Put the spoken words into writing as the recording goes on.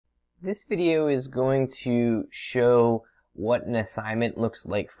This video is going to show what an assignment looks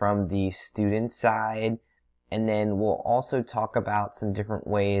like from the student side, and then we'll also talk about some different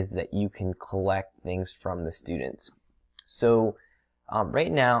ways that you can collect things from the students. So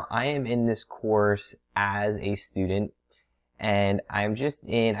right now I am in this course as a student, and I just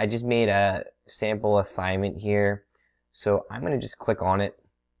made a sample assignment here. So I'm going to just click on it,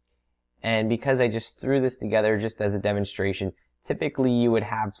 and because I just threw this together just as a demonstration, typically you would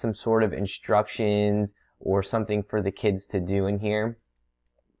have some sort of instructions or something for the kids to do in here.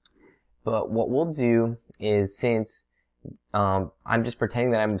 But what we'll do is, since I'm just pretending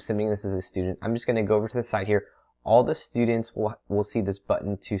that I'm submitting this as a student, I'm just going to go over to the side here. All the students will see this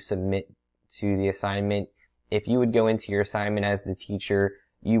button to submit to the assignment. If you would go into your assignment as the teacher,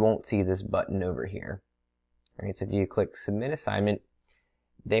 you won't see this button over here. All right, so if you click Submit Assignment,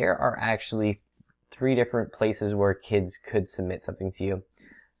 there are actually three different places where kids could submit something to you.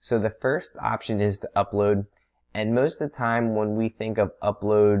 So the first option is to upload, and most of the time when we think of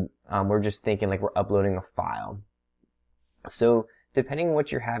upload, we're just thinking like we're uploading a file. So depending on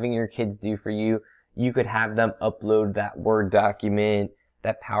what you're having your kids do for you, you could have them upload that Word document,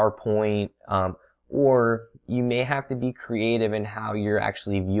 that PowerPoint, or you may have to be creative in how you're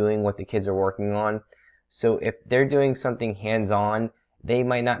actually viewing what the kids are working on. So if they're doing something hands-on, they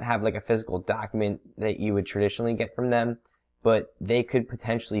might not have like a physical document that you would traditionally get from them, but they could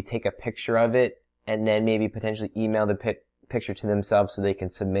potentially take a picture of it and then maybe potentially email the picture to themselves so they can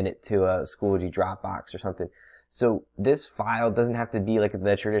submit it to a Schoology Dropbox or something. So this file doesn't have to be like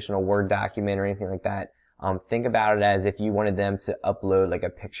the traditional Word document or anything like that. Think about it as if you wanted them to upload like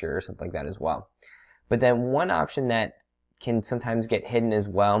a picture or something like that as well. But then one option that can sometimes get hidden as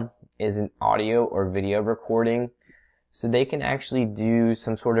well is an audio or video recording. So they can actually do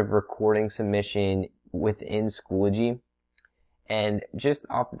some sort of recording submission within Schoology. And just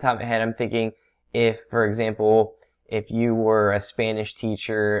off the top of my head, I'm thinking if, for example, if you were a Spanish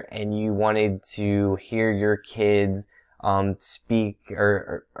teacher and you wanted to hear your kids speak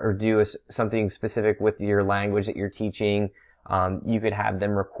or do something specific with your language that you're teaching, you could have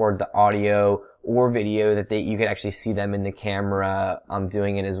them record the audio or video that you could actually see them in the camera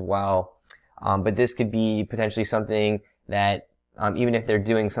doing it as well. But this could be potentially something that even if they're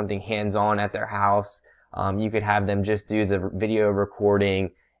doing something hands-on at their house, you could have them just do the video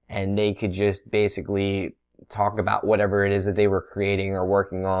recording, and they could just basically talk about whatever it is that they were creating or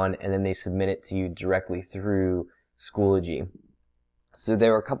working on, and then they submit it to you directly through Schoology. So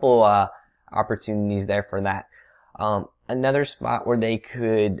there were a couple opportunities there for that. Another spot where they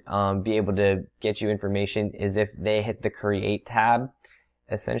could be able to get you information is if they hit the Create tab.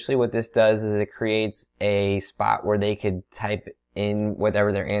 Essentially what this does is it creates a spot where they could type in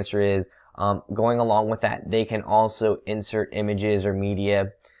whatever their answer is. Going along with that, they can also insert images or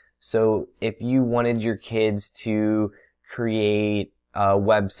media. So if you wanted your kids to create a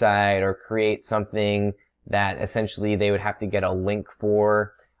website or create something that essentially they would have to get a link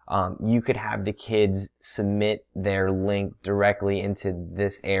for, you could have the kids submit their link directly into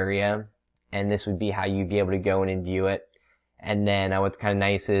this area, and this would be how you'd be able to go in and view it. And then what's kind of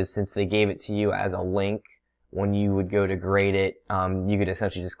nice is, since they gave it to you as a link, when you would go to grade it, you could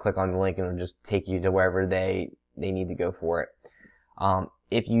essentially just click on the link and it would just take you to wherever they need to go for it.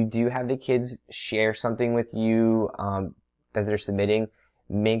 If you do have the kids share something with you that they're submitting,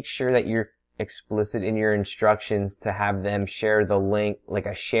 make sure that you're explicit in your instructions to have them share the link, like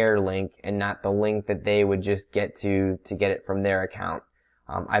a share link, and not the link that they would just get to get it from their account.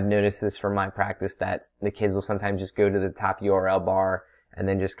 I've noticed this from my practice that the kids will sometimes just go to the top URL bar and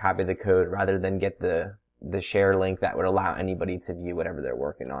then just copy the code rather than get the share link that would allow anybody to view whatever they're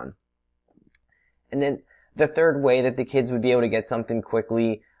working on. And then the third way that the kids would be able to get something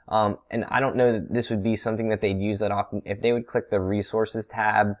quickly, and I don't know that this would be something that they'd use that often, if they would click the Resources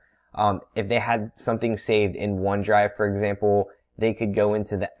tab, if they had something saved in OneDrive, for example, they could go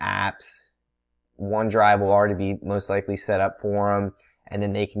into the apps. OneDrive will already be most likely set up for them, and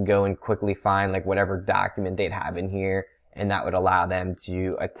then they can go and quickly find like whatever document they'd have in here, and that would allow them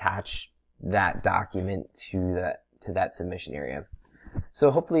to attach that document to that submission area. So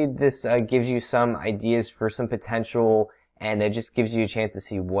hopefully this gives you some ideas for some potential, and it just gives you a chance to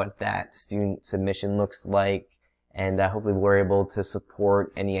see what that student submission looks like, and hopefully we're able to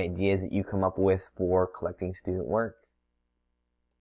support any ideas that you come up with for collecting student work.